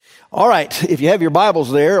All right, if you have your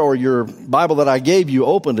Bibles there or your Bible that I gave you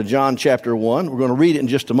open to John chapter 1, we're going to read it in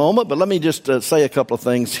just a moment, but let me just say a couple of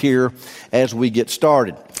things here as we get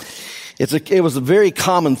started. It was a very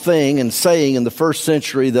common thing and saying in the first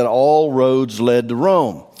century that all roads led to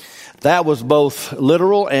Rome. That was both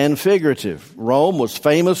literal and figurative. Rome was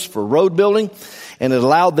famous for road building, and it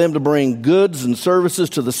allowed them to bring goods and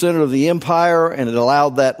services to the center of the empire, and it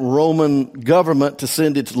allowed that Roman government to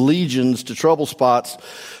send its legions to trouble spots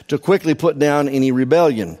to quickly put down any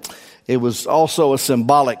rebellion. It was also a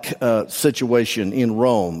symbolic situation in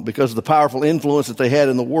Rome because of the powerful influence that they had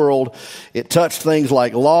in the world. It touched things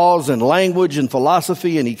like laws and language and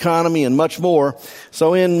philosophy and economy and much more.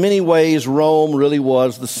 So in many ways, Rome really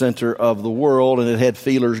was the center of the world, and it had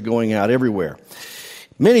feelers going out everywhere.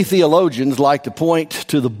 Many theologians like to point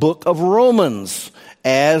to the book of Romans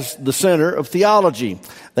as the center of theology.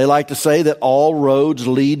 They like to say that all roads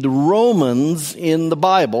lead to Romans in the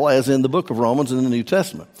Bible, as in the book of Romans in the New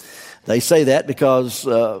Testament. They say that because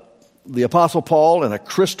the Apostle Paul, in a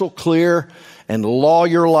crystal clear and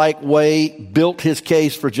lawyer-like way, built his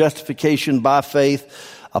case for justification by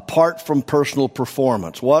faith apart from personal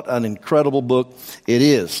performance. What an incredible book it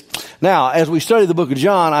is. Now, as we study the book of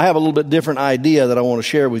John, I have a little bit different idea that I want to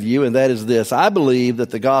share with you, and that is this. I believe that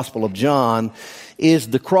the Gospel of John is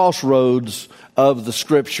the crossroads of the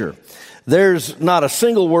Scripture. There's not a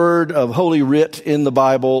single word of Holy Writ in the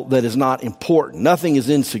Bible that is not important. Nothing is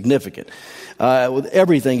insignificant.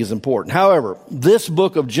 Everything is important. However, this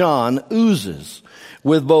book of John oozes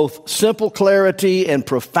with both simple clarity and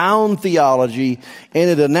profound theology, and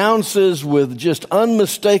it announces with just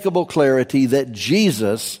unmistakable clarity that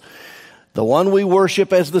Jesus, the one we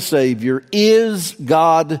worship as the Savior, is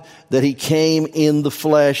God, that He came in the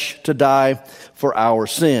flesh to die for our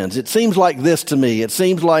sins. It seems like this to me. It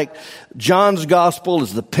seems like John's gospel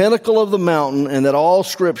is the pinnacle of the mountain, and that all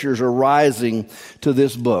scriptures are rising to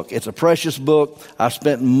this book. It's a precious book. I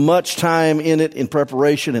spent much time in it in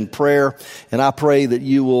preparation and prayer, and I pray that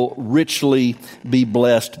you will richly be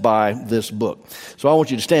blessed by this book. So I want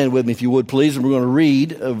you to stand with me if you would, please, and we're going to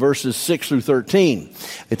read verses 6 through 13.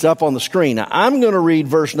 It's up on the screen. Now, I'm going to read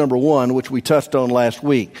verse number 1, which we touched on last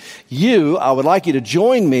week. I would like you to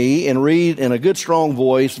join me and read in a good strong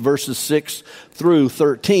voice verses 6 through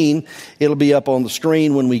 13. It'll be up on the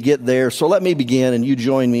screen when we get there. So let me begin, and you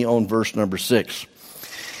join me on verse number 6.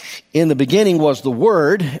 In the beginning was the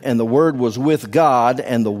Word, and the Word was with God,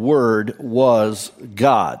 and the Word was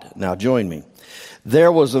God. Now join me.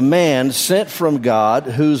 There was a man sent from God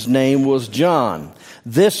whose name was John.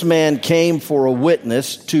 This man came for a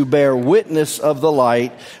witness, to bear witness of the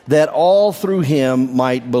light, that all through him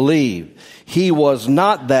might believe. He was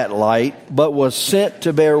not that light, but was sent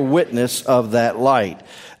to bear witness of that light.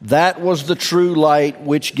 That was the true light,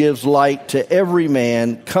 which gives light to every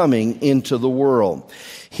man coming into the world.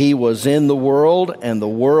 He was in the world, and the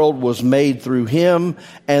world was made through him,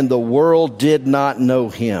 and the world did not know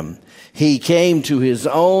him. He came to his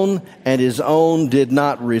own, and his own did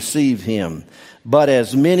not receive him. But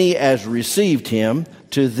as many as received him,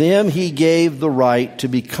 to them he gave the right to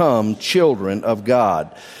become children of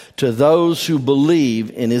God, to those who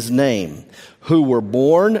believe in his name, who were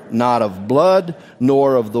born not of blood,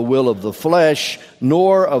 nor of the will of the flesh,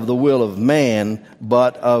 nor of the will of man,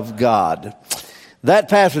 but of God. That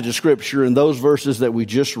passage of Scripture and those verses that we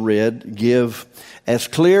just read give as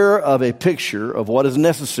clear of a picture of what is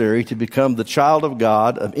necessary to become the child of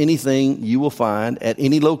God of anything you will find at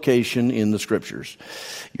any location in the Scriptures.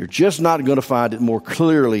 You're just not going to find it more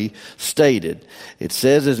clearly stated. It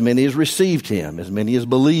says, as many as received him, as many as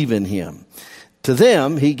believe in him. To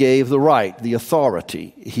them, he gave the right, the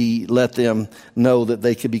authority. He let them know that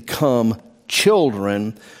they could become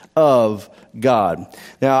children of God.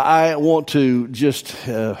 Now, I want to just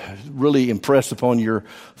really impress upon your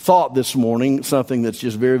thought this morning something that's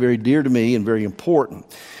just very, very dear to me and very important.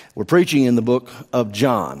 We're preaching in the book of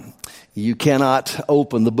John. You cannot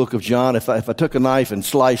open the book of John. If I took a knife and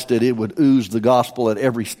sliced it, it would ooze the gospel at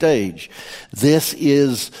every stage. This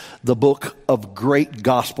is the book of great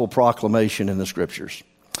gospel proclamation in the Scriptures.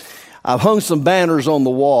 I've hung some banners on the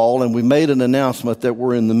wall, and we made an announcement that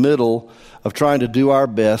we're in the middle of trying to do our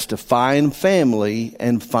best to find family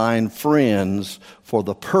and find friends for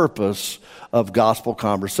the purpose of gospel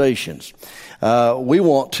conversations. We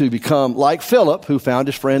want to become like Philip, who found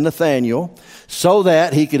his friend Nathaniel, so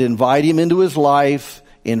that he could invite him into his life,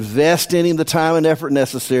 invest in him the time and effort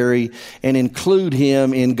necessary, and include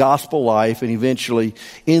him in gospel life and eventually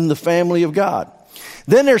in the family of God.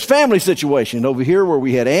 Then there's family situation over here where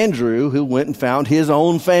we had Andrew, who went and found his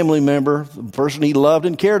own family member. The person he loved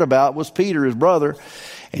and cared about was Peter, his brother.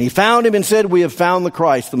 And he found him and said, "We have found the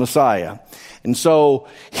Christ, the Messiah." And so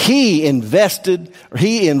he invited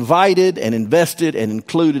and invested and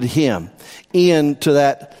included him into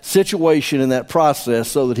that situation and that process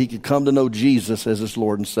so that he could come to know Jesus as his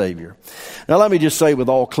Lord and Savior. Now let me just say with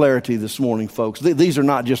all clarity this morning, folks, these are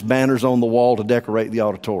not just banners on the wall to decorate the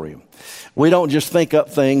auditorium. We don't just think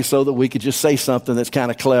up things so that we could just say something that's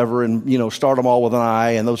kind of clever and, start them all with an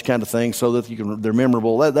I and those kind of things so that they're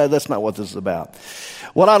memorable. That's not what this is about.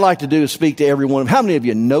 What I'd like to do is speak to everyone. How many of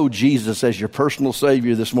you know Jesus as your personal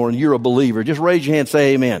Savior this morning? You're a believer. Just raise your hand and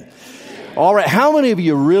say amen. All right. How many of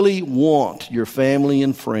you really want your family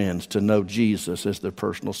and friends to know Jesus as their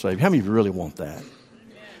personal Savior? How many of you really want that?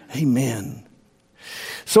 Amen.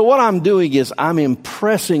 So what I'm doing is I'm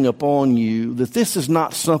impressing upon you that this is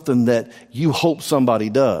not something that you hope somebody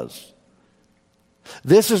does.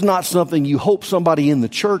 This is not something you hope somebody in the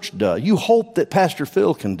church does. You hope that Pastor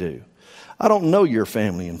Phil can do. I don't know your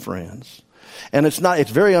family and friends. And it's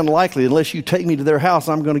very unlikely unless you take me to their house,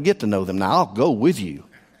 I'm going to get to know them. Now, I'll go with you.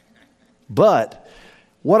 But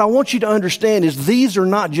what I want you to understand is these are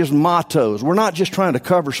not just mottos. We're not just trying to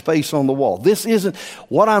cover space on the wall. This isn't,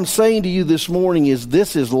 what I'm saying to you this morning is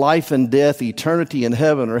this is life and death, eternity in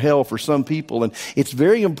heaven or hell for some people. And it's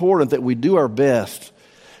very important that we do our best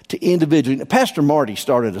to individually. Pastor Marty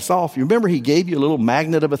started us off. You remember he gave you a little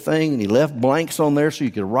magnet of a thing and he left blanks on there so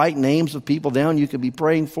you could write names of people down you could be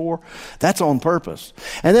praying for? That's on purpose.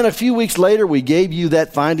 And then a few weeks later, we gave you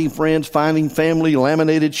that Finding Friends, Finding Family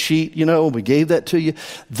laminated sheet. We gave that to you.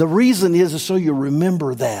 The reason is so you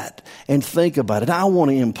remember that and think about it. I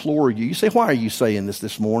want to implore you. You say, why are you saying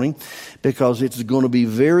this morning? Because it's going to be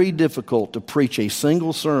very difficult to preach a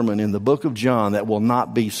single sermon in the book of John that will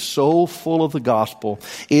not be so full of the gospel.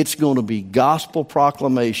 It's going to be gospel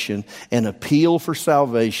proclamation and appeal for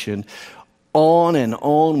salvation. On and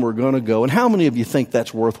on we're going to go. And how many of you think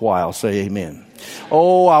that's worthwhile? Say amen.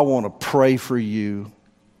 Oh, I want to pray for you.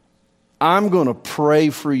 I'm going to pray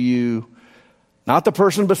for you. Not the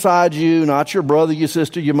person beside you, not your brother, your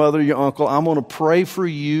sister, your mother, your uncle. I'm going to pray for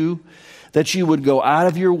you that you would go out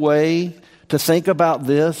of your way to think about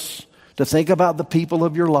this, to think about the people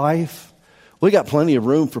of your life. We got plenty of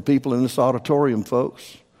room for people in this auditorium,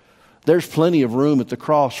 folks. There's plenty of room at the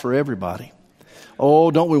cross for everybody. Oh,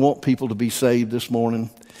 don't we want people to be saved this morning?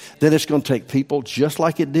 Then it's going to take people just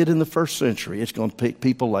like it did in the first century. It's going to take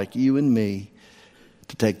people like you and me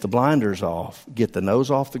to take the blinders off, get the nose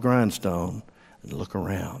off the grindstone, and look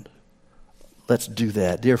around. Let's do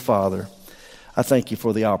that. Dear Father, I thank you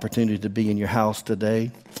for the opportunity to be in your house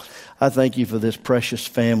today. I thank you for this precious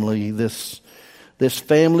family, this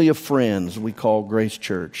family of friends we call Grace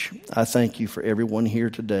Church. I thank you for everyone here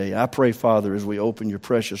today. I pray, Father, as we open your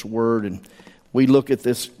precious word and we look at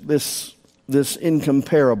this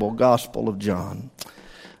incomparable Gospel of John,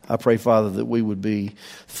 I pray, Father, that we would be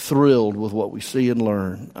thrilled with what we see and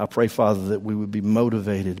learn. I pray, Father, that we would be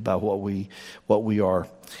motivated by what we are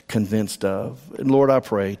convinced of. And Lord, I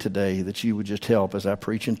pray today that you would just help as I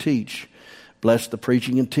preach and teach. Bless the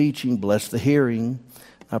preaching and teaching. Bless the hearing.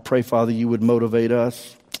 I pray, Father, you would motivate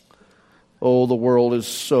us. Oh, the world is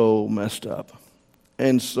so messed up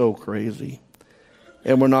and so crazy.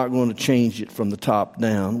 And we're not going to change it from the top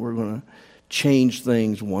down. We're going to change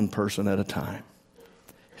things one person at a time.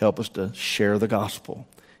 Help us to share the gospel.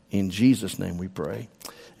 In Jesus' name we pray.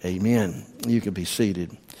 Amen. You can be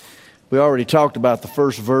seated. We already talked about the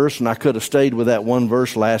first verse, and I could have stayed with that one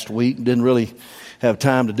verse last week. Didn't really have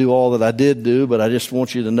time to do all that I did do, but I just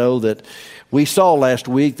want you to know that we saw last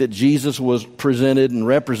week that Jesus was presented and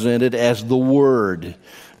represented as the Word.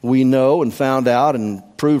 We know and found out and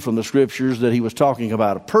proved from the Scriptures that he was talking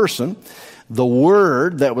about a person. The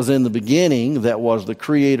Word that was in the beginning, that was the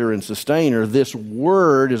creator and sustainer, this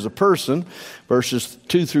Word is a person. Verses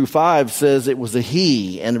 2 through 5 says it was a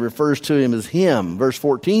he, and it refers to him as him. Verse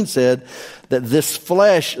 14 said that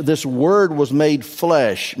this Word was made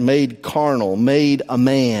flesh, made carnal, made a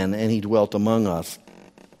man, and he dwelt among us.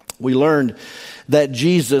 We learned that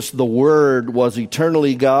Jesus, the Word, was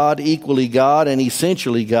eternally God, equally God, and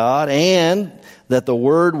essentially God, and that the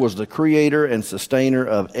Word was the creator and sustainer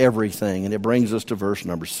of everything. And it brings us to verse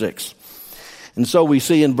number 6. And so we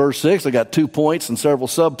see in verse 6, I got 2 points and several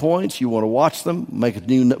subpoints. You want to watch them, make a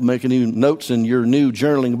new notes in your new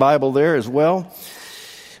journaling Bible there as well.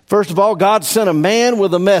 First of all, God sent a man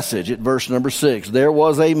with a message at verse number 6. There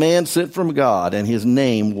was a man sent from God, and his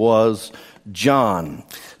name was John.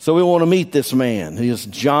 So we want to meet this man. He is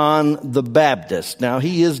John the Baptist. Now,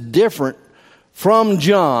 he is different from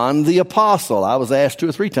John the Apostle. I was asked 2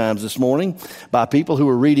 or 3 times this morning by people who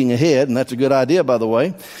were reading ahead, and that's a good idea, by the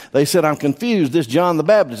way. They said, I'm confused. This John the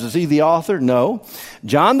Baptist, is he the author? No.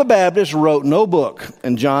 John the Baptist wrote no book,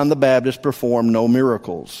 and John the Baptist performed no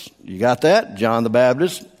miracles. You got that? John the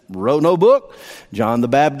Baptist wrote no book. John the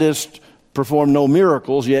Baptist performed no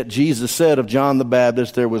miracles, yet Jesus said of John the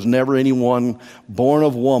Baptist, there was never anyone born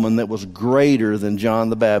of woman that was greater than John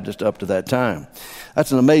the Baptist up to that time.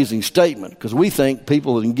 That's an amazing statement, because we think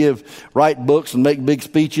people that can write books and make big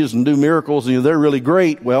speeches and do miracles, they're really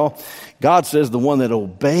great. Well, God says the one that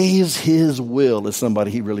obeys his will is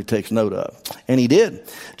somebody he really takes note of. And he did.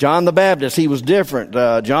 John the Baptist, he was different.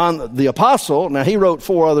 John the Apostle, now he wrote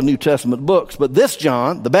 4 other New Testament books, but this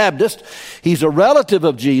John, the Baptist, he's a relative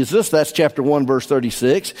of Jesus. That's chapter 1, verse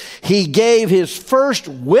 36. He gave his first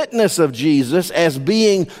witness of Jesus as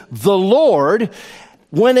being the Lord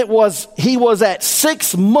when he was at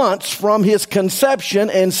 6 months from his conception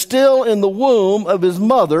and still in the womb of his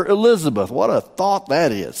mother, Elizabeth. What a thought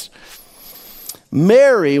that is.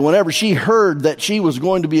 Mary, whenever she heard that she was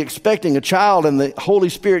going to be expecting a child and the Holy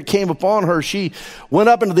Spirit came upon her, she went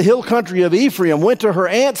up into the hill country of Ephraim, went to her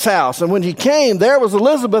aunt's house. And when she came, there was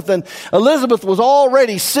Elizabeth, and Elizabeth was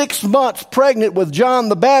already 6 months pregnant with John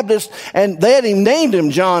the Baptist, and they had named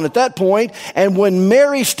him John at that point. And when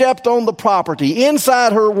Mary stepped on the property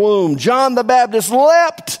inside her womb, John the Baptist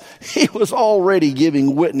leapt. He was already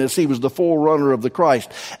giving witness. He was the forerunner of the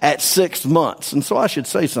Christ at 6 months. And so I should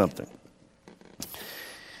say something.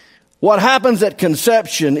 What happens at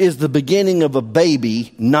conception is the beginning of a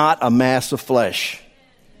baby, not a mass of flesh.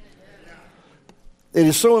 It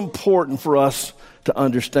is so important for us to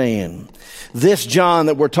understand. This John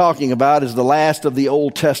that we're talking about is the last of the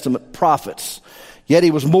Old Testament prophets. Yet he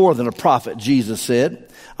was more than a prophet, Jesus said.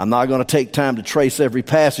 I'm not going to take time to trace every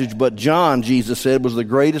passage, but John, Jesus said, was the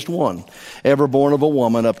greatest one ever born of a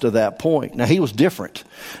woman up to that point. Now, he was different.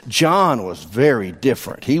 John was very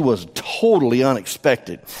different. He was totally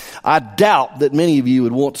unexpected. I doubt that many of you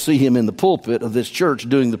would want to see him in the pulpit of this church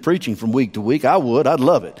doing the preaching from week to week. I would. I'd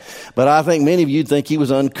love it. But I think many of you would think he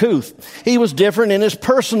was uncouth. He was different in his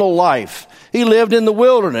personal life. He lived in the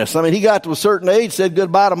wilderness. I mean, he got to a certain age, said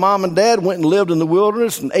goodbye to mom and dad, went and lived in the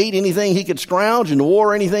wilderness and ate anything he could scrounge and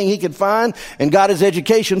wore anything he could find and got his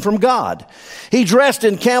education from God. He dressed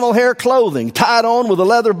in camel hair clothing, tied on with a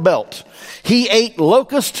leather belt. He ate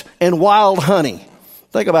locust and wild honey.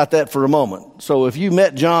 Think about that for a moment. So if you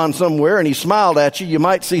met John somewhere and he smiled at you, you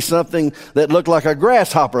might see something that looked like a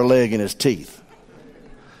grasshopper leg in his teeth.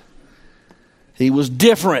 He was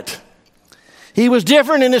different. He was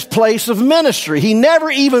different in his place of ministry. He never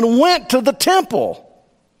even went to the temple.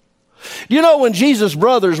 You know, when Jesus'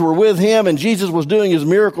 brothers were with him and Jesus was doing his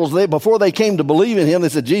miracles, before they came to believe in him, they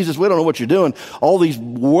said, Jesus, we don't know what you're doing. All these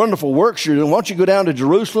wonderful works you're doing. Why don't you go down to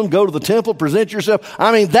Jerusalem, go to the temple, present yourself?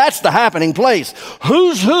 I mean, that's the happening place.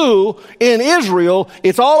 Who's who in Israel?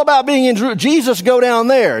 It's all about being in Jerusalem. Jesus, go down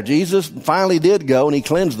there. Jesus finally did go, and he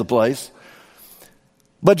cleansed the place.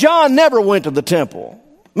 But John never went to the temple.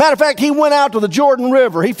 Matter of fact, he went out to the Jordan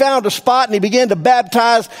River. He found a spot and he began to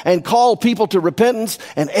baptize and call people to repentance,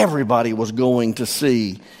 and everybody was going to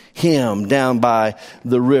see him down by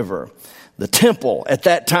the river. The temple at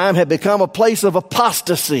that time had become a place of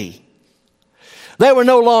apostasy. They were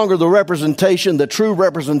no longer the true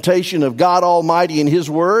representation of God Almighty and His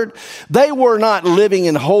Word. They were not living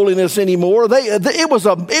in holiness anymore. It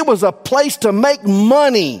was a place to make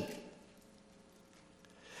money.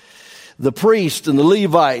 The priests and the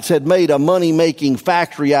Levites had made a money-making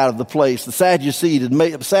factory out of the place. The Sadducees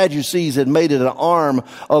had made it an arm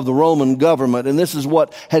of the Roman government. And this is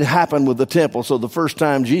what had happened with the temple. So the first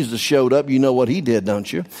time Jesus showed up, you know what he did,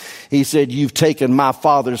 don't you? He said, you've taken my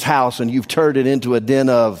Father's house and you've turned it into a den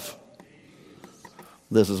of...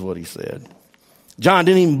 This is what he said. John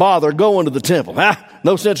didn't even bother going to the temple.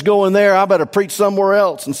 No sense going there. I better preach somewhere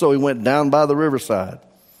else. And so he went down by the riverside.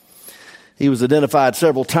 He was identified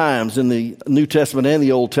several times in the New Testament and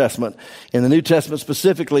the Old Testament. In the New Testament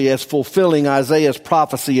specifically as fulfilling Isaiah's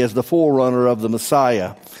prophecy as the forerunner of the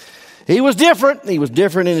Messiah. He was different. He was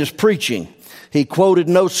different in his preaching. He quoted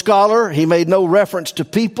no scholar. He made no reference to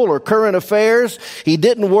people or current affairs. He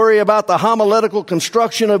didn't worry about the homiletical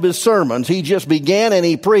construction of his sermons. He just began and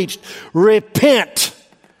he preached, repent,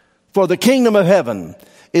 for the kingdom of heaven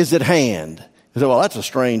is at hand. You say, well, that's a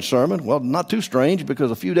strange sermon. Well, not too strange, because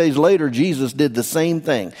a few days later, Jesus did the same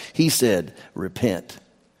thing. He said, repent,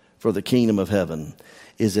 for the kingdom of heaven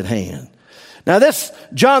is at hand. Now this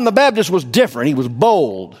John the Baptist was different. He was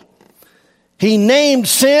bold. He named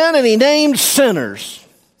sin and he named sinners.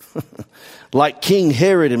 Like King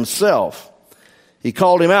Herod himself. He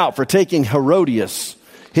called him out for taking Herodias,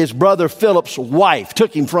 his brother Philip's wife,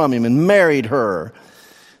 took him from him and married her.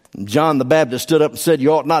 John the Baptist stood up and said,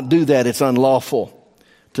 "You ought not do that. It's unlawful."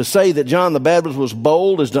 To say that John the Baptist was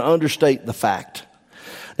bold is to understate the fact.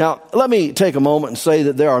 Now, let me take a moment and say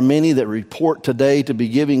that there are many that report today to be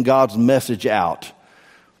giving God's message out.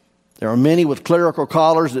 There are many with clerical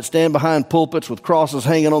collars that stand behind pulpits with crosses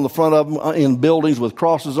hanging on the front of them in buildings with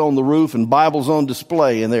crosses on the roof and Bibles on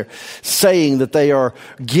display, and they're saying that they are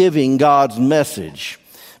giving God's message.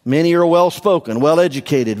 Many are well-spoken,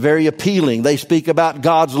 well-educated, very appealing. They speak about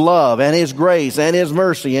God's love and His grace and His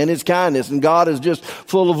mercy and His kindness, and God is just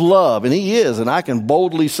full of love, and He is. And I can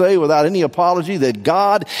boldly say without any apology that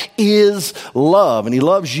God is love, and He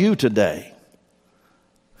loves you today.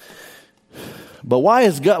 But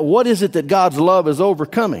what is it that God's love is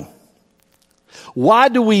overcoming? Why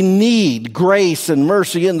do we need grace and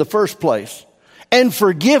mercy in the first place? And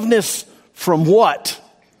forgiveness from what?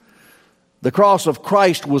 The cross of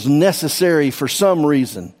Christ was necessary for some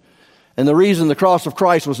reason. And the reason the cross of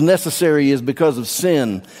Christ was necessary is because of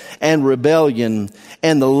sin and rebellion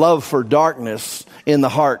and the love for darkness in the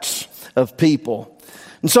hearts of people.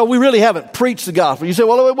 And so we really haven't preached the gospel. You say,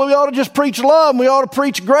 well, we ought to just preach love, and we ought to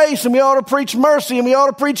preach grace, and we ought to preach mercy, and we ought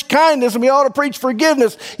to preach kindness, and we ought to preach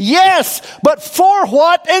forgiveness. Yes, but for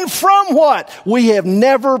what and from what? We have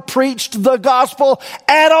never preached the gospel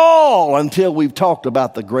at all until we've talked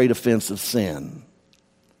about the great offense of sin.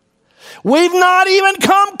 We've not even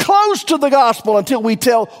come close to the gospel until we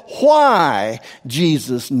tell why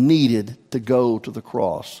Jesus needed to go to the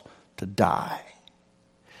cross to die.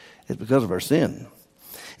 It's because of our sin.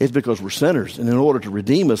 It's because we're sinners, and in order to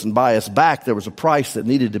redeem us and buy us back, there was a price that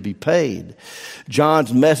needed to be paid.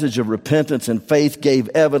 John's message of repentance and faith gave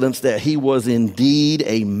evidence that he was indeed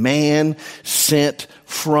a man sent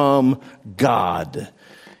from God.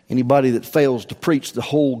 Anybody that fails to preach the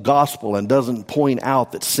whole gospel and doesn't point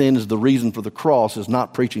out that sin is the reason for the cross is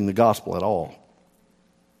not preaching the gospel at all.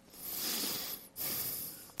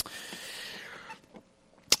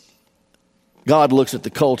 God looks at the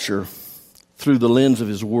culture through the lens of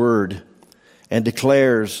His Word and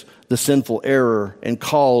declares the sinful error and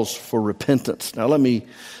calls for repentance. Now let me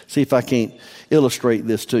see if I can't illustrate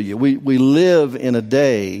this to you. We live in a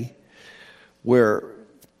day where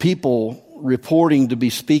people reporting to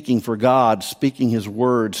be speaking for God, speaking His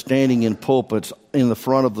Word, standing in pulpits in the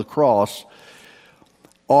front of the cross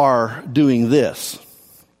are doing this.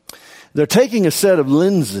 They're taking a set of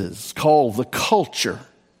lenses called the culture.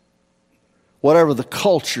 Whatever the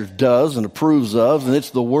culture does and approves of, and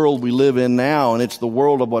it's the world we live in now, and it's the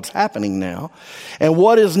world of what's happening now, and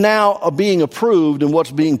what is now being approved and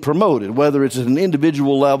what's being promoted, whether it's at an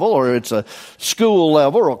individual level or it's a school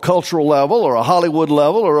level or a cultural level or a Hollywood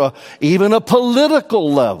level or even a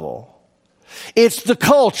political level. It's the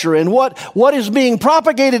culture, and what is being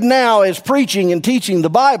propagated now as preaching and teaching the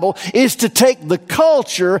Bible is to take the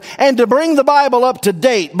culture and to bring the Bible up to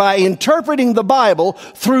date by interpreting the Bible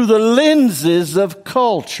through the lenses of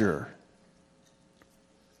culture.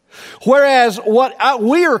 Whereas what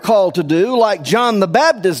we are called to do, like John the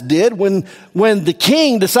Baptist did when the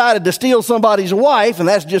king decided to steal somebody's wife, and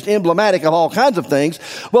that's just emblematic of all kinds of things.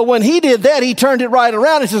 But when he did that, he turned it right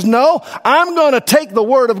around and says, no, I'm going to take the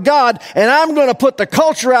Word of God and I'm going to put the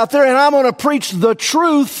culture out there and I'm going to preach the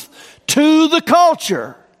truth to the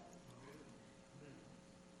culture.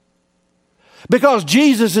 Because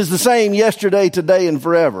Jesus is the same yesterday, today, and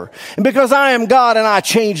forever. And because I am God and I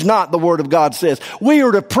change not, the Word of God says. We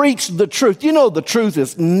are to preach the truth. You know the truth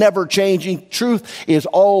is never changing. Truth is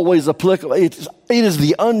always applicable. It is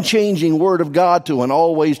the unchanging Word of God to an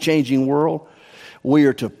always changing world. We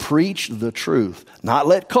are to preach the truth. Not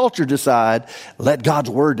let culture decide. Let God's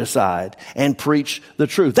Word decide and preach the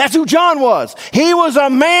truth. That's who John was. He was a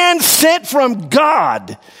man sent from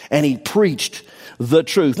God, and he preached the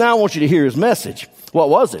truth. Now I want you to hear his message. What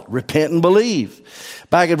was it? Repent and believe.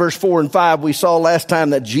 Back in verse 4 and 5, we saw last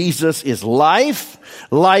time that Jesus is life.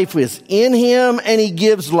 Life is in him, and he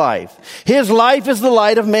gives life. His life is the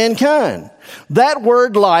light of mankind. That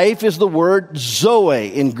word life is the word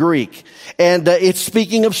zoe in Greek. And it's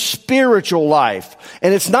speaking of spiritual life.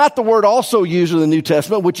 And it's not the word also used in the New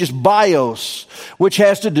Testament, which is bios, which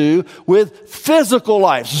has to do with physical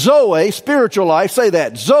life. Zoe, spiritual life. Say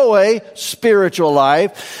that. Zoe, spiritual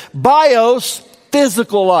life. Bios,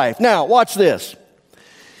 physical life. Now, watch this.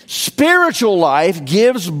 Spiritual life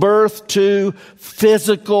gives birth to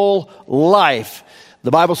physical life.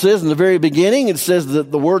 The Bible says in the very beginning, it says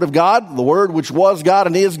that the Word of God, the Word which was God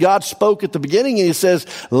and is God, spoke at the beginning. And he says,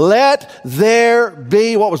 let there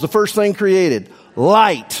be, what was the first thing created?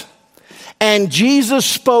 Light. And Jesus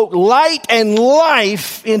spoke light and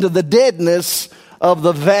life into the deadness of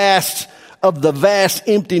the vast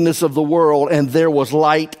emptiness of the world, and there was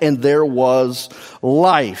light and there was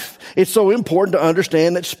life. It's so important to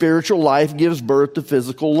understand that spiritual life gives birth to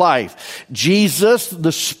physical life. Jesus,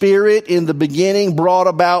 the Spirit in the beginning, brought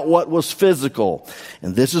about what was physical.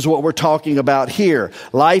 And this is what we're talking about here.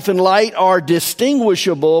 Life and light are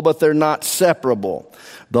distinguishable, but they're not separable.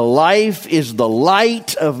 The life is the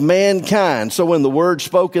light of mankind. So when the Word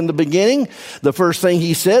spoke in the beginning, the first thing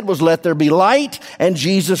he said was, let there be light, and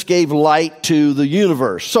Jesus gave light to the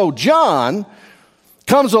universe. So John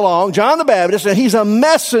comes along, John the Baptist, and he's a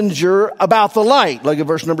messenger about the light. Look at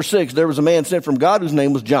verse number 6. There was a man sent from God whose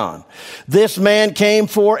name was John. This man came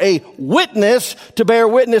for a witness to bear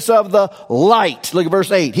witness of the light. Look at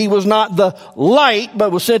verse 8. He was not the light,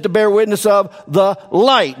 but was sent to bear witness of the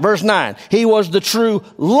light. Verse 9. He was the true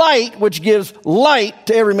light, which gives light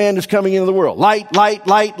to every man who's coming into the world. Light, light,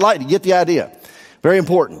 light, light. You get the idea. Very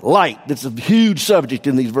important. Light. It's a huge subject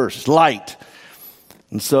in these verses. Light.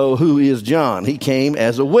 And so who is John? He came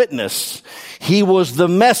as a witness. He was the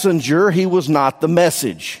messenger. He was not the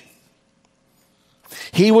message.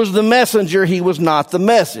 He was the messenger. He was not the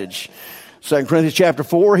message. 2 Corinthians chapter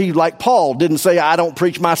 4, he, like Paul, didn't say, I don't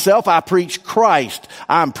preach myself, I preach Christ.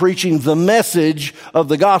 I'm preaching the message of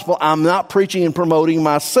the gospel. I'm not preaching and promoting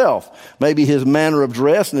myself. Maybe his manner of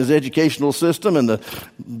dress and his educational system and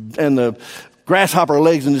the grasshopper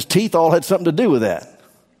legs in his teeth all had something to do with that.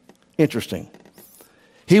 Interesting.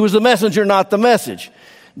 He was the messenger, not the message.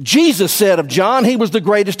 Jesus said of John, he was the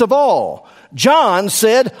greatest of all. John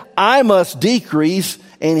said, I must decrease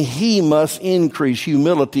and he must increase.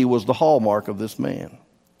 Humility was the hallmark of this man.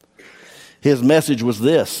 His message was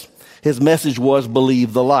this. His message was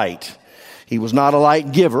believe the light. He was not a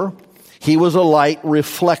light giver. He was a light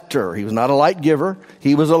reflector. He was not a light giver.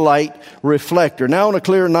 He was a light reflector. Now on a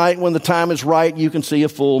clear night when the time is right, you can see a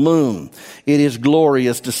full moon. It is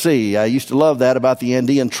glorious to see. I used to love that about the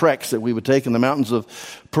Andean treks that we would take in the mountains of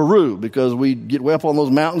Peru, because we'd get way up on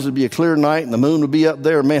those mountains. It'd be a clear night and the moon would be up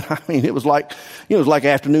there. Man, I mean, it was like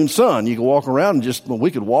afternoon sun. You could walk around and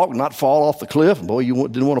we could walk and not fall off the cliff. Boy, you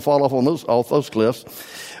didn't want to fall off those cliffs.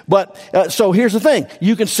 But so here's the thing.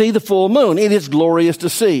 You can see the full moon. It is glorious to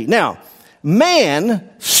see. Now, man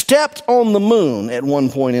stepped on the moon at one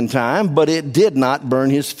point in time, but it did not burn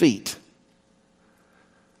his feet.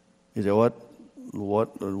 You know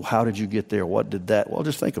what? How did you get there? What did that? Well,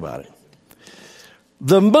 just think about it.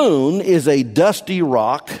 The moon is a dusty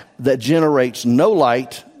rock that generates no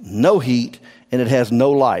light, no heat, and it has no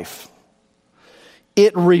life.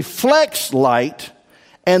 It reflects light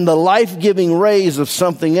and the life-giving rays of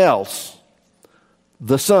something else,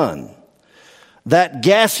 the sun. That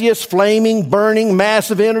gaseous, flaming, burning mass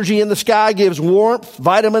of energy in the sky gives warmth,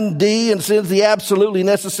 vitamin D, and sends the absolutely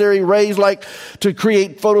necessary rays to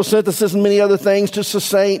create photosynthesis and many other things to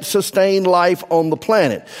sustain life on the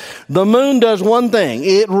planet. The moon does one thing.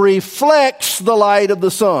 It reflects the light of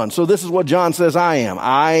the sun. So this is what John says I am.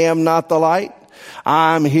 I am not the light.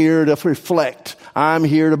 I'm here to reflect. I'm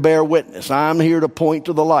here to bear witness. I'm here to point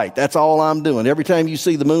to the light. That's all I'm doing. Every time you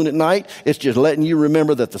see the moon at night, it's just letting you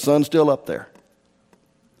remember that the sun's still up there.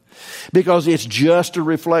 Because it's just a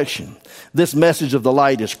reflection. This message of the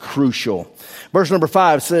light is crucial. Verse number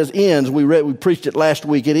 5 we preached it last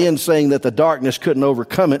week. It ends saying that the darkness couldn't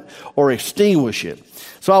overcome it or extinguish it.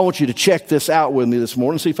 So I want you to check this out with me this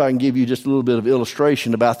morning. See if I can give you just a little bit of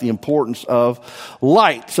illustration about the importance of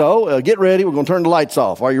light. So get ready. We're going to turn the lights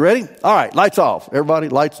off. Are you ready? All right, lights off. Everybody,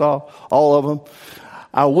 lights off. All of them.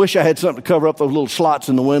 I wish I had something to cover up those little slots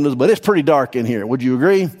in the windows, but it's pretty dark in here. Would you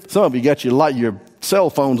agree? Some of you got your cell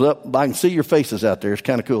phones up. I can see your faces out there. It's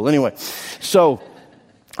kind of cool. Anyway, so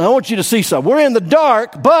I want you to see something. We're in the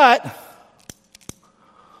dark, but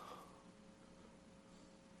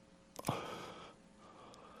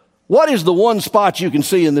what is the one spot you can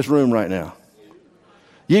see in this room right now?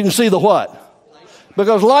 You can see the what?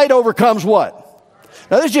 Because light overcomes what?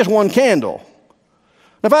 Now, this is just one candle.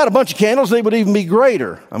 Now, if I had a bunch of candles, they would even be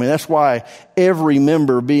greater. I mean, that's why every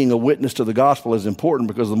member being a witness to the gospel is important,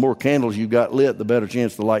 because the more candles you got lit, the better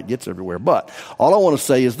chance the light gets everywhere. But all I want to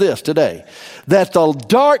say is this today, that the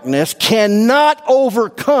darkness cannot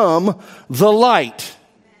overcome the light.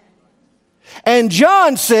 And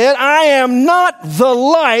John said, I am not the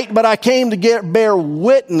light, but I came to bear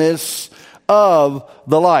witness of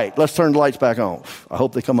the light. Let's turn the lights back on. I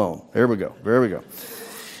hope they come on. There we go. There we go.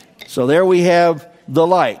 So there we have the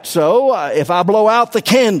light. So if I blow out the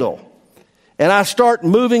candle and I start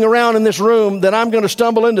moving around in this room, then I'm going to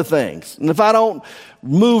stumble into things. And if I don't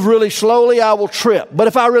move really slowly, I will trip. But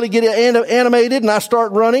if I really get animated and I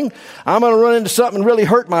start running, I'm going to run into something and really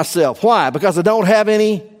hurt myself. Why? Because I don't have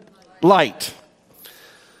any light.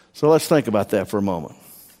 So let's think about that for a moment.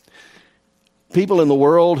 People in the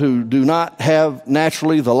world who do not have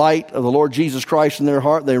naturally the light of the Lord Jesus Christ in their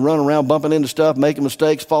heart, they run around bumping into stuff, making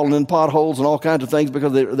mistakes, falling in potholes and all kinds of things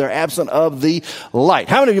because they're absent of the light.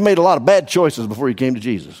 How many of you made a lot of bad choices before you came to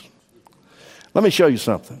Jesus? Let me show you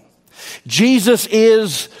something. Jesus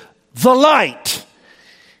is the light.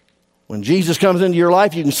 When Jesus comes into your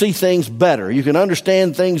life, you can see things better. You can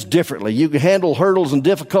understand things differently. You can handle hurdles and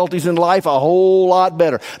difficulties in life a whole lot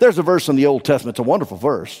better. There's a verse in the Old Testament. It's a wonderful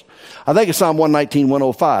verse. I think it's Psalm 119,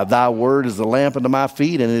 105. Thy word is a lamp unto my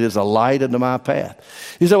feet, and it is a light unto my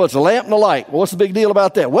path. You say, well, it's a lamp and a light. Well, what's the big deal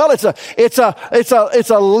about that? Well, it's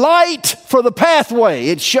a light for the pathway.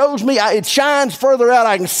 It shows me, it shines further out.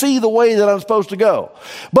 I can see the way that I'm supposed to go.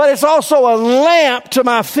 But it's also a lamp to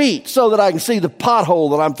my feet so that I can see the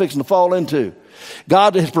pothole that I'm fixing to fall into.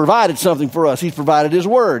 God has provided something for us. He's provided His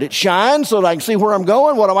Word. It shines so that I can see where I'm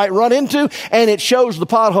going, what I might run into, and it shows the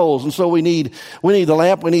potholes. And so we need the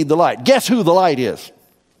lamp, we need the light. Guess who the light is?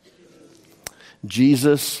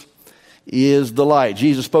 Jesus is the light.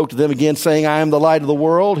 Jesus spoke to them again saying, I am the light of the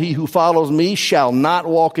world. He who follows me shall not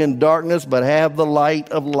walk in darkness, but have the light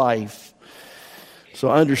of life. So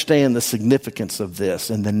understand the significance of this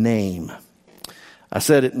and the name. I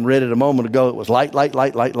said it and read it a moment ago. It was light, light,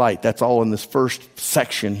 light, light, light. That's all in this first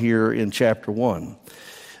section here in chapter 1.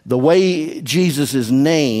 The way Jesus is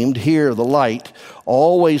named here, the light,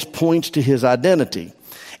 always points to His identity.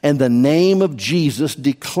 And the name of Jesus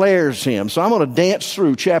declares Him. So I'm going to dance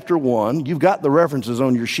through chapter 1. You've got the references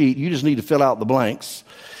on your sheet. You just need to fill out the blanks.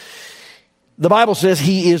 The Bible says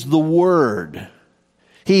He is the Word.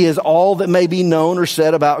 He is all that may be known or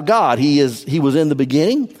said about God. He was in the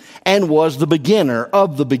beginning and was the beginner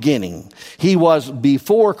of the beginning. He was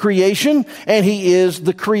before creation, and He is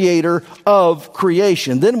the creator of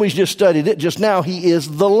creation. Then we just studied it just now. He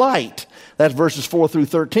is the light. That's verses 4 through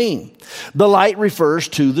 13. The light refers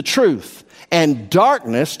to the truth, and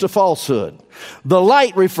darkness to falsehood. The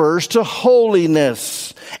light refers to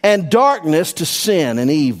holiness, and darkness to sin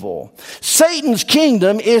and evil. Satan's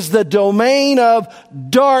kingdom is the domain of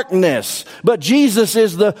darkness, but Jesus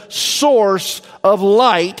is the source of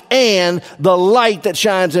light and the light that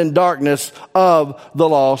shines in darkness of the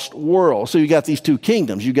lost world. So you got these two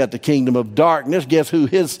kingdoms. You got the kingdom of darkness. Guess who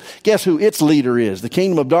its leader is? The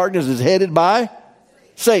kingdom of darkness is headed by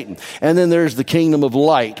Satan. And then there's the kingdom of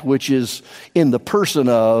light, which is in the person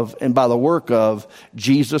of and by the work of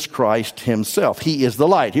Jesus Christ Himself. He is the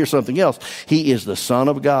light. Here's something else. He is the Son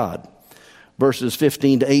of God. Verses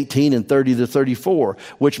 15 to 18 and 30 to 34,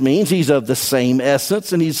 which means He's of the same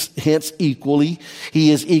essence and He is equally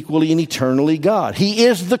and eternally God. He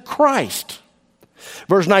is the Christ.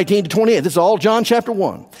 Verse 19 to 28, this is all John chapter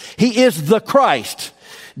 1. He is the Christ.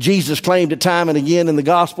 Jesus claimed it time and again in the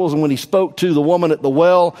Gospels, and when He spoke to the woman at the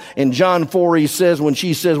well in John 4, He says, when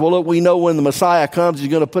she says, well, look, we know when the Messiah comes, He's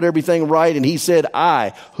going to put everything right. And He said,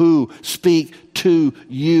 I who speak to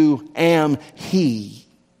you am He.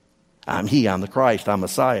 I'm He, I'm the Christ, I'm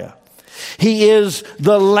Messiah. He is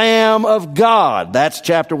the Lamb of God. That's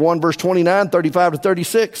chapter 1, verse 29, 35 to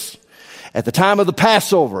 36. At the time of the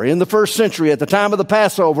Passover, in the first century, at the time of the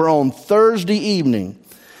Passover on Thursday evening,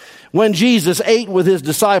 when Jesus ate with His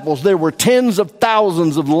disciples, there were tens of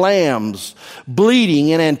thousands of lambs bleeding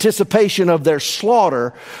in anticipation of their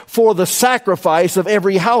slaughter for the sacrifice of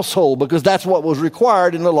every household, because that's what was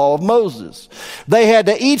required in the law of Moses. They had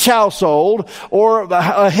to, each household or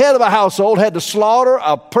a head of a household had to slaughter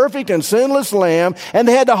a perfect and sinless lamb, and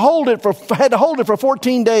they had to hold it for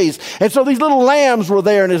 14 days. And so these little lambs were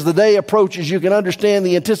there, and as the day approaches, you can understand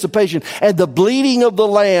the anticipation. And the bleeding of the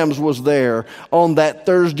lambs was there on that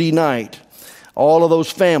Thursday night. All of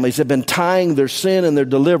those families have been tying their sin and their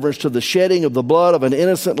deliverance to the shedding of the blood of an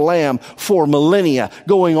innocent lamb for millennia,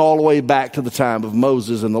 going all the way back to the time of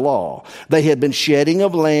Moses and the law. They had been shedding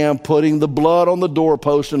of lamb, putting the blood on the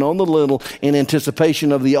doorpost and on the lintel in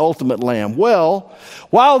anticipation of the ultimate lamb. Well,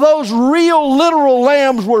 while those real literal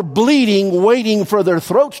lambs were bleeding, waiting for their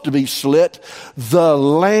throats to be slit, the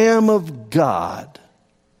Lamb of God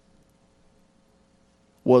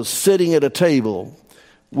was sitting at a table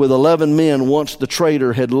with 11 men once the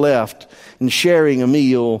traitor had left and sharing a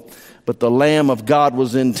meal. But the Lamb of God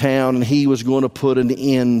was in town, and He was going to put an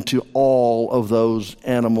end to all of those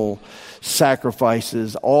animal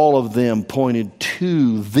sacrifices. All of them pointed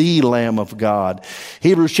to the Lamb of God.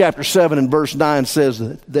 Hebrews chapter 7 and verse 9 says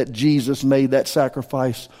that Jesus made that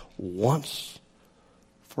sacrifice once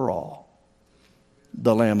for all.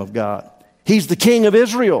 The Lamb of God. He's the King of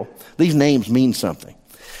Israel. These names mean something.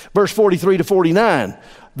 Verse 43 to 49.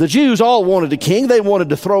 The Jews all wanted a king. They wanted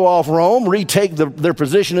to throw off Rome, retake their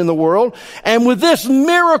position in the world. And with this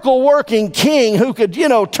miracle-working king who could,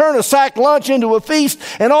 turn a sack lunch into a feast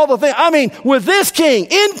and all the things. I mean, with this king,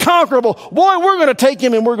 inconquerable, boy, we're going to take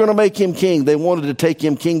him and we're going to make him king. They wanted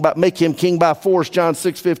to make him king by force, John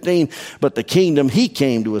 6:15. But the kingdom he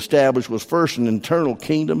came to establish was first an internal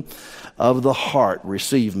kingdom of the heart.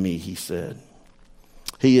 Receive me, he said.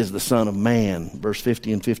 He is the Son of Man, verse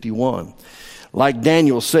 50 and 51. Like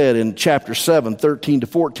Daniel said in chapter 7, 13 to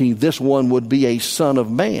 14, this one would be a son of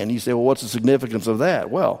man. You say, well, what's the significance of that?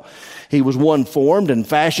 Well, he was one formed and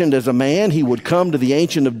fashioned as a man. He would come to the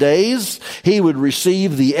Ancient of Days. He would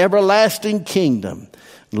receive the everlasting kingdom.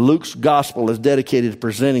 Luke's gospel is dedicated to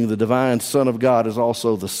presenting the divine Son of God as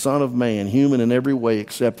also the Son of Man, human in every way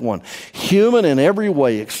except one. Human in every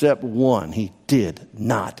way except one. He did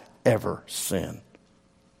not ever sin.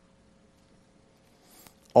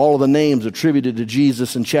 All of the names attributed to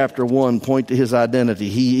Jesus in chapter 1 point to his identity.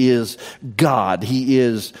 He is God. He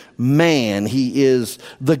is man. He is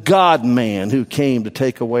the God-man who came to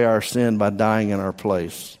take away our sin by dying in our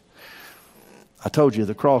place. I told you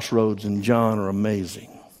the crossroads in John are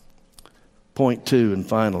amazing. Point 2, and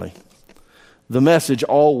finally, the message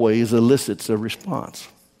always elicits a response.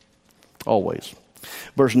 Always.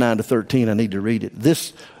 Verse 9 to 13, I need to read it.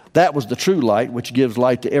 That was the true light, which gives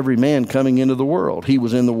light to every man coming into the world. He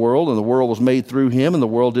was in the world, and the world was made through him, and the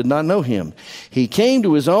world did not know him. He came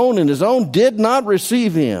to his own, and his own did not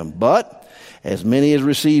receive him. But as many as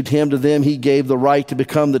received him, to them he gave the right to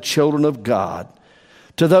become the children of God,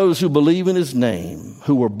 to those who believe in his name,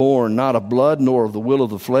 who were born not of blood, nor of the will of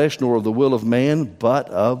the flesh, nor of the will of man, but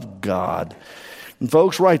of God. And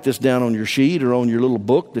folks, write this down on your sheet or on your little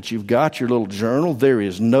book that you've got, your little journal. There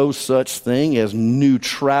is no such thing as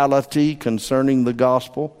neutrality concerning the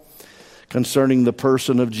gospel, concerning the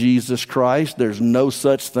person of Jesus Christ. There's no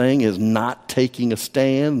such thing as not taking a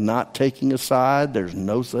stand, not taking a side. There's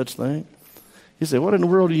no such thing. You say, what in the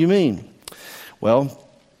world do you mean? Well,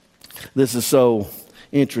 this is so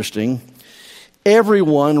interesting.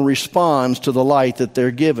 Everyone responds to the light that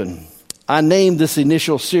they're given. I named this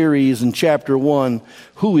initial series in chapter 1,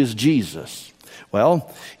 Who is Jesus? Well,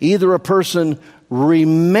 either a person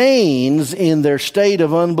remains in their state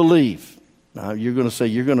of unbelief. Now, you're going to say,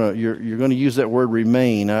 you're going to use that word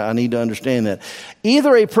remain. I need to understand that.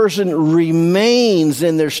 Either a person remains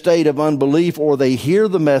in their state of unbelief, or they hear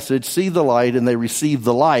the message, see the light, and they receive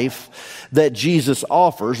the life that Jesus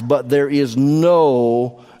offers, but there is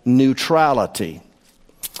no neutrality.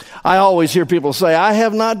 I always hear people say, I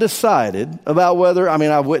have not decided about whether,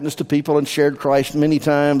 I've witnessed to people and shared Christ many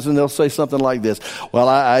times, and they'll say something like this. Well,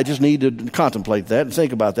 I just need to contemplate that and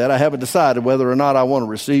think about that. I haven't decided whether or not I want to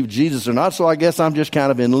receive Jesus or not, so I guess I'm just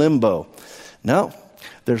kind of in limbo. No,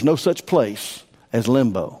 there's no such place as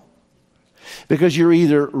limbo. Because you're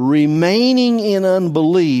either remaining in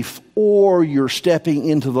unbelief or you're stepping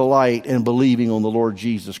into the light and believing on the Lord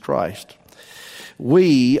Jesus Christ.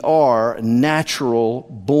 We are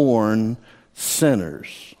natural-born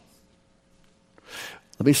sinners.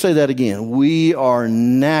 Let me say that again. We are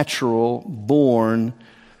natural-born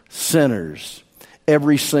sinners.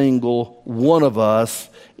 Every single one of us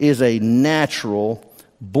is a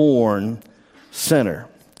natural-born sinner.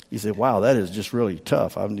 You say, wow, that is just really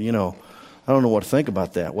tough. I don't know what to think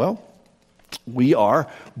about that. Well, we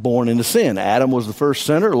are born into sin. Adam was the first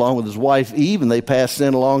sinner along with his wife Eve, and they passed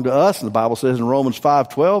sin along to us. And the Bible says in Romans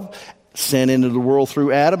 5:12, sin entered the world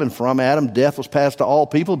through Adam, and from Adam death was passed to all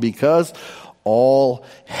people because all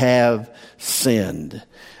have sinned.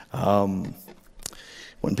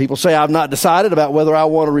 When people say, I've not decided about whether I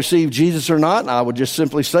want to receive Jesus or not, I would just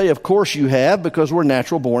simply say, of course you have, because we're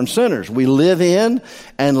natural-born sinners. We live in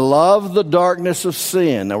and love the darkness of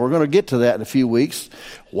sin. Now, we're going to get to that in a few weeks.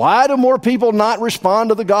 Why do more people not respond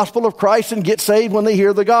to the gospel of Christ and get saved when they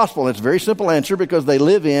hear the gospel? And it's a very simple answer, because they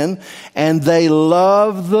live in and they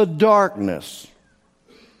love the darkness.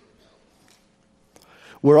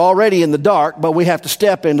 We're already in the dark, but we have to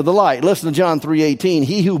step into the light. Listen to John 3:18.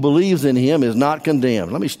 He who believes in him is not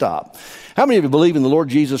condemned. Let me stop. How many of you believe in the Lord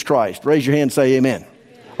Jesus Christ? Raise your hand and say amen.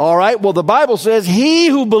 All right. Well, the Bible says he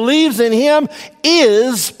who believes in him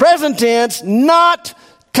is, present tense, not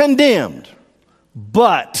condemned.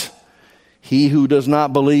 But he who does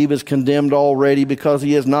not believe is condemned already, because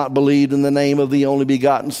he has not believed in the name of the only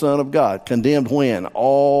begotten Son of God. Condemned when?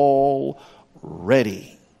 Already.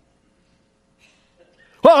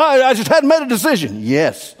 Well, I just hadn't made a decision.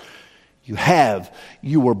 Yes, you have.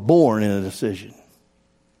 You were born in a decision.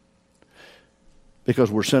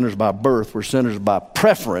 because we're sinners by birth, we're sinners by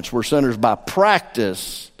preference, we're sinners by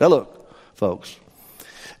practice. Now look, folks,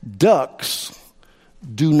 ducks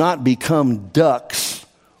do not become ducks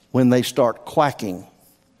when they start quacking.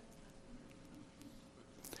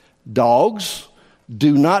 Dogs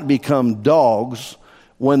do not become dogs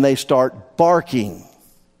when they start barking.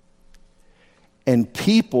 And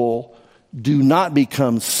people do not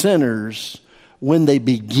become sinners when they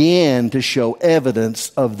begin to show evidence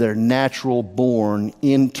of their natural born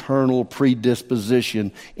internal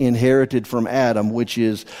predisposition inherited from Adam, which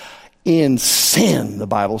is in sin. The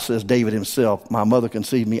Bible says, David himself, my mother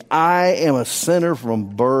conceived me. I am a sinner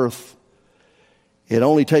from birth. It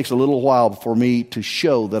only takes a little while for me to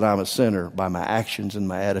show that I'm a sinner by my actions and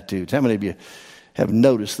my attitudes. How many of you have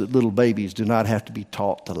noticed that little babies do not have to be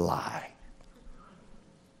taught to lie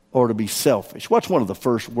or to be selfish? What's one of the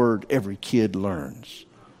first words every kid learns?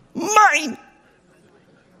 Mine!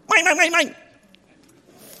 Mine, mine, mine, mine.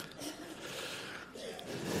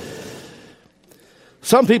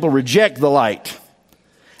 Some people reject the light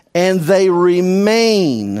and they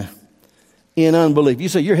remain in unbelief. You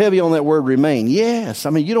say, you're heavy on that word remain. Yes. I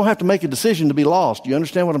mean, you don't have to make a decision to be lost. You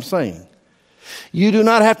understand what I'm saying? You do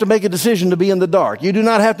not have to make a decision to be in the dark. You do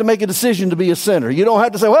not have to make a decision to be a sinner. You don't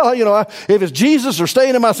have to say, well, if it's Jesus or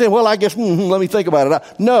staying in my sin, well, I guess, let me think about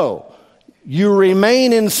it. No. You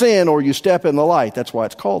remain in sin or you step in the light. That's why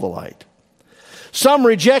it's called the light. Some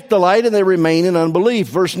reject the light and they remain in unbelief.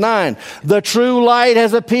 Verse 9, the true light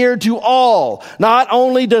has appeared to all. Not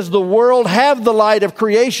only does the world have the light of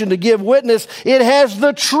creation to give witness, it has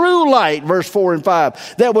the true light, verse 4 and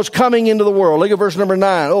 5, that was coming into the world. Look at verse number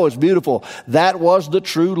 9. Oh, it's beautiful. That was the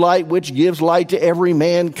true light which gives light to every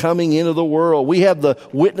man coming into the world. We have the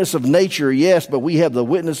witness of nature, yes, but we have the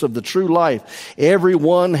witness of the true life.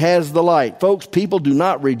 Everyone has the light. Folks, people do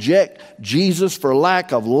not reject Jesus for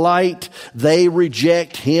lack of light. They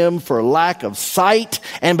reject him for lack of sight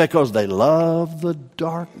and because they love the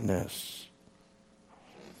darkness.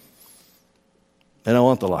 And I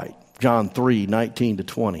want the light. John 3, 19 to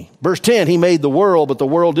 20. Verse 10, he made the world, but the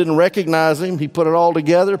world didn't recognize him. He put it all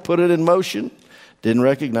together, put it in motion, didn't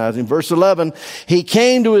recognize him. Verse 11, he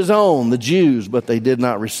came to his own, the Jews, but they did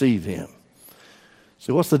not receive him.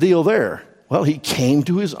 So what's the deal there? Well, he came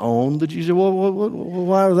to his own. The Jews said, well,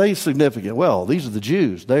 why are they significant? Well, these are the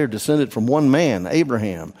Jews. They are descended from one man,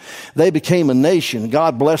 Abraham. They became a nation.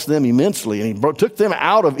 God blessed them immensely, and he took them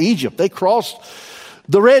out of Egypt. They crossed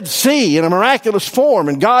the Red Sea in a miraculous form,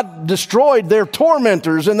 and God destroyed their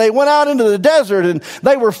tormentors, and they went out into the desert, and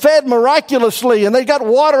they were fed miraculously, and they got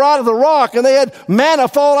water out of the rock, and they had manna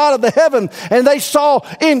fall out of the heaven, and they saw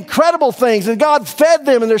incredible things, and God fed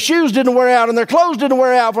them, and their shoes didn't wear out, and their clothes didn't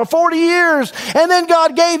wear out for 40 years, and then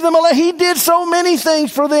God gave them he did so many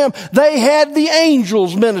things for them. They had the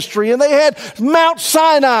angels ministry, and they had Mount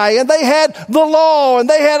Sinai, and they had the law, and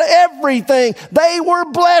they had everything. They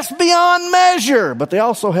were blessed beyond measure, but they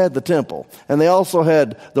also had the temple, and they also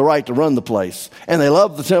had the right to run the place, and they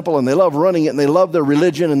loved the temple, and they loved running it, and they loved their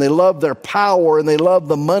religion, and they loved their power, and they loved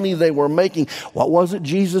the money they were making. What was it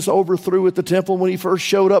Jesus overthrew at the temple when he first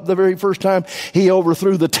showed up the very first time? He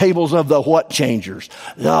overthrew the tables of the what changers?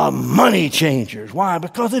 The money changers. Why?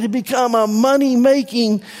 Because it had become a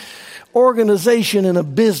money-making organization and a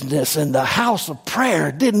business, and the house of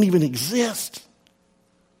prayer didn't even exist.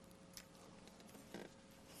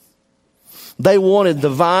 They wanted the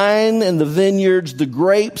vine and the vineyards, the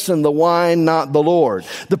grapes and the wine, not the Lord.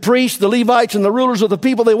 The priests, the Levites, and the rulers of the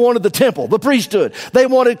people, they wanted the temple, the priesthood. They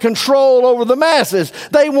wanted control over the masses.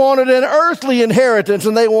 They wanted an earthly inheritance,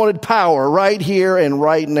 and they wanted power right here and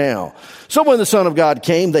right now. So when the Son of God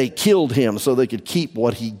came, they killed him so they could keep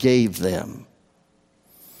what he gave them.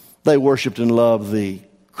 They worshiped and loved the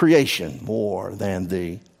creation more than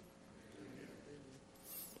the.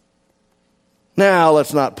 Now,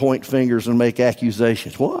 let's not point fingers and make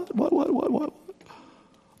accusations. What?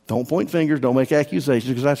 Don't point fingers, don't make accusations,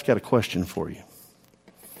 because I've got a question for you.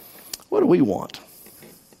 What do we want?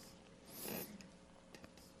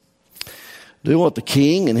 Do we want the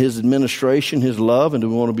king and his administration, his love, and do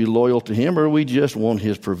we want to be loyal to him, or do we just want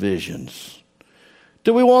his provisions?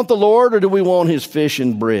 Do we want the Lord, or do we want his fish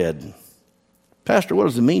and bread? Pastor, what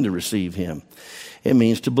does it mean to receive him? It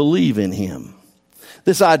means to believe in him.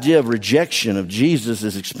 This idea of rejection of Jesus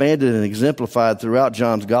is expanded and exemplified throughout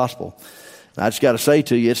John's gospel. I just got to say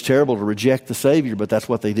to you, it's terrible to reject the Savior, but that's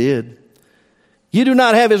what they did. You do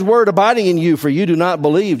not have his word abiding in you, for you do not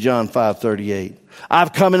believe, John 5:38.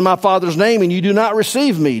 I've come in my Father's name, and you do not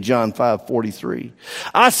receive me, John 5:43.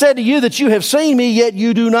 I said to you that you have seen me, yet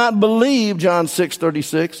you do not believe, John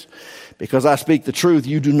 6:36. Because I speak the truth,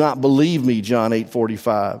 you do not believe me, John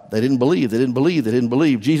 8:45. They didn't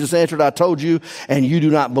believe. Jesus answered, I told you, and you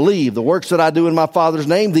do not believe. The works that I do in my Father's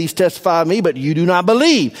name, these testify of me, but you do not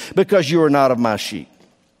believe, because you are not of my sheep.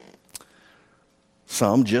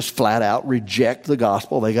 Some just flat out reject the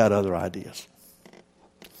gospel. They got other ideas.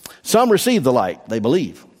 Some receive the light. They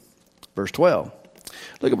believe. Verse 12.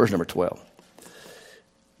 Look at verse number 12.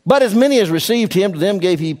 But as many as received him, to them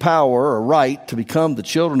gave he power or right to become the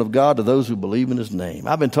children of God to those who believe in his name.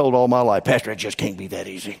 I've been told all my life, Pastor, it just can't be that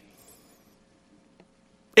easy.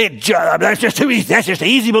 That's just too easy. That's just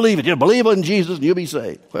easy believing. Just believe in Jesus and you'll be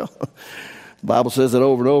saved. Well, the Bible says it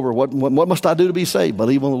over and over. What must I do to be saved?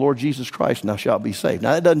 Believe on the Lord Jesus Christ and thou shalt be saved.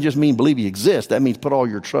 Now, that doesn't just mean believe he exists. That means put all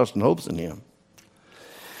your trust and hopes in him.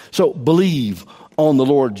 So believe on the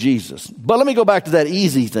Lord Jesus. But let me go back to that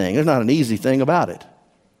easy thing. There's not an easy thing about it.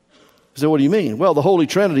 So what do you mean? Well, the Holy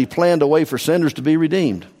Trinity planned a way for sinners to be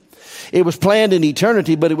redeemed. It was planned in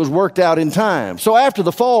eternity, but it was worked out in time. So after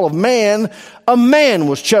the fall of man, a man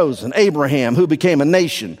was chosen, Abraham, who became a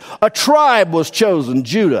nation. A tribe was chosen,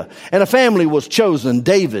 Judah. And a family was chosen,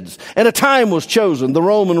 David's. And a time was chosen, the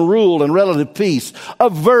Roman rule and relative peace. A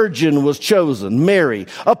virgin was chosen, Mary.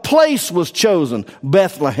 A place was chosen,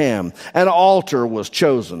 Bethlehem. An altar was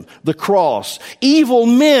chosen, the cross. Evil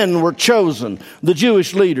men were chosen, the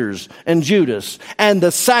Jewish leaders and Judas. And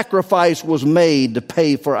the sacrifice was made to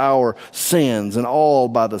pay for our sins, and all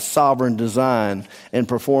by the sovereign design and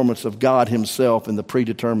performance of God himself and the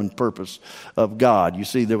predetermined purpose of God. You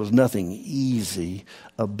see, there was nothing easy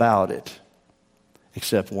about it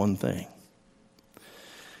except one thing.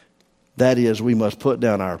 That is, we must put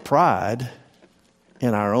down our pride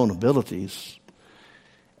and our own abilities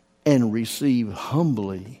and receive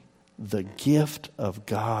humbly the gift of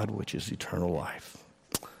God, which is eternal life.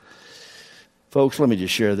 Folks, let me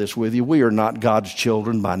just share this with you. We are not God's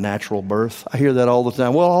children by natural birth. I hear that all the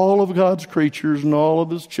time. Well, all of God's creatures and all of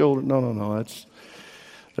his children. No.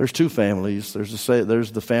 There's two families. There's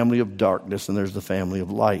the family of darkness and there's the family of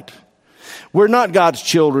light. We're not God's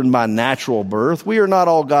children by natural birth. We are not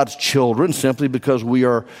all God's children simply because we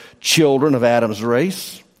are children of Adam's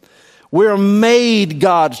race. We're made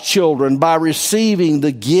God's children by receiving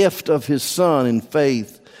the gift of his Son in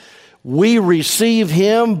faith. We receive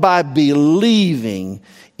him by believing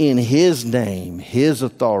in his name, his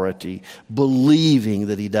authority, believing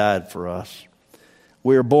that he died for us.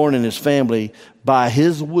 We are born in his family by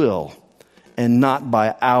his will and not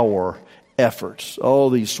by our efforts. Oh,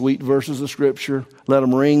 these sweet verses of Scripture, let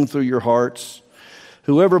them ring through your hearts.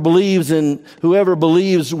 Whoever believes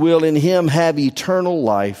will in him have eternal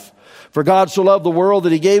life. For God so loved the world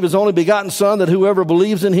that he gave his only begotten Son, that whoever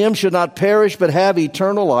believes in him should not perish but have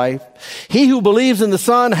eternal life. He who believes in the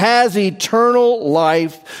Son has eternal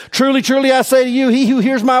life. Truly, truly, I say to you, he who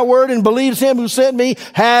hears my word and believes him who sent me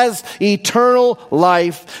has eternal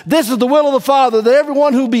life. This is the will of the Father, that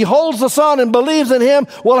everyone who beholds the Son and believes in him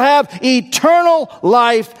will have eternal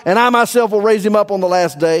life, and I myself will raise him up on the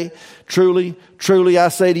last day. Truly, truly, I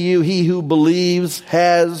say to you, he who believes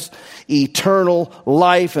has eternal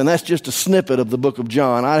life. And that's just a snippet of the book of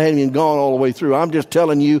John. I haven't even gone all the way through. I'm just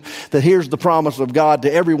telling you that here's the promise of God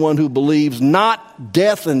to everyone who believes, not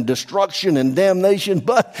death and destruction and damnation,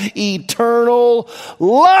 but eternal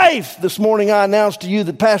life. This morning I announced to you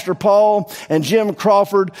that Pastor Paul and Jim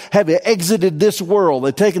Crawford have exited this world.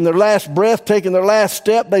 They've taken their last breath, taken their last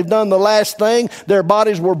step. They've done the last thing. Their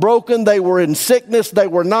bodies were broken. They were in sickness. They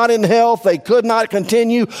were not in health. They could not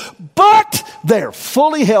continue, but they're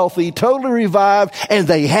fully healthy, totally revived, and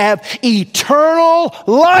they have eternal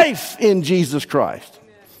life in Jesus Christ.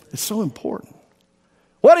 It's so important.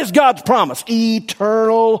 What is God's promise?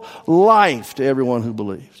 Eternal life to everyone who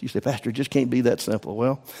believes. You say, Pastor, it just can't be that simple.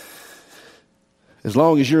 Well, as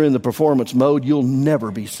long as you're in the performance mode, you'll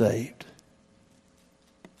never be saved.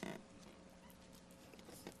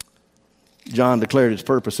 John declared his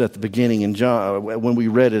purpose at the beginning in John. When we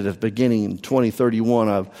read it at the beginning in 20:31,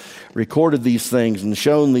 I've recorded these things and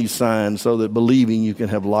shown these signs so that believing you can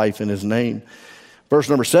have life in his name. Verse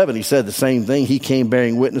number 7, he said the same thing. He came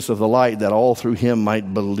bearing witness of the light that all through him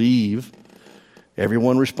might believe.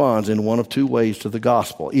 Everyone responds in one of two ways to the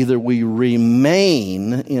gospel. Either we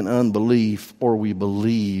remain in unbelief or we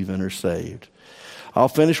believe and are saved. I'll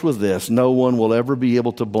finish with this. No one will ever be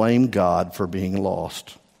able to blame God for being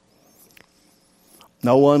lost.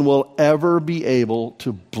 No one will ever be able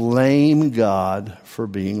to blame God for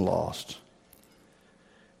being lost.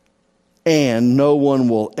 And no one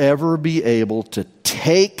will ever be able to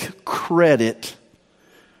take credit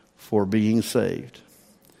for being saved.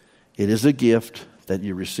 It is a gift that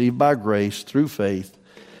you receive by grace through faith.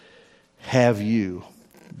 Have you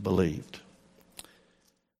believed.